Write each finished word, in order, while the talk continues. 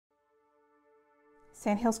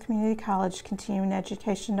Sandhills Community College Continuing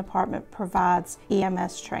Education Department provides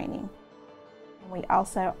EMS training. We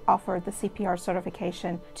also offer the CPR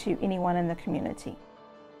certification to anyone in the community.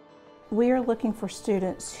 We are looking for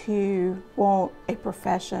students who want a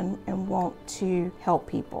profession and want to help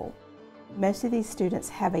people. Most of these students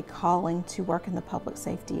have a calling to work in the public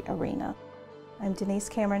safety arena. I'm Denise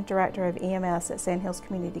Cameron, Director of EMS at Sandhills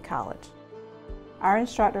Community College. Our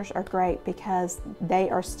instructors are great because they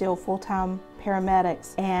are still full-time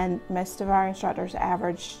paramedics, and most of our instructors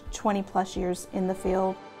average 20+ years in the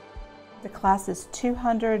field. The class is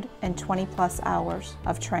 220+ hours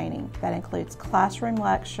of training. That includes classroom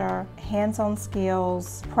lecture, hands-on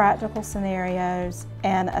skills, practical scenarios,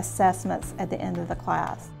 and assessments at the end of the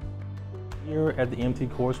class. Here at the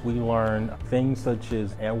EMT course, we learn things such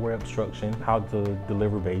as airway obstruction, how to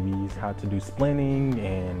deliver babies, how to do splinting,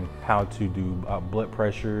 and how to do blood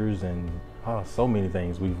pressures, and so many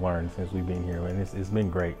things we've learned since we've been here, and it's been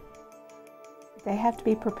great. They have to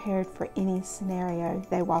be prepared for any scenario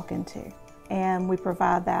they walk into, and we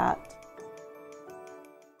provide that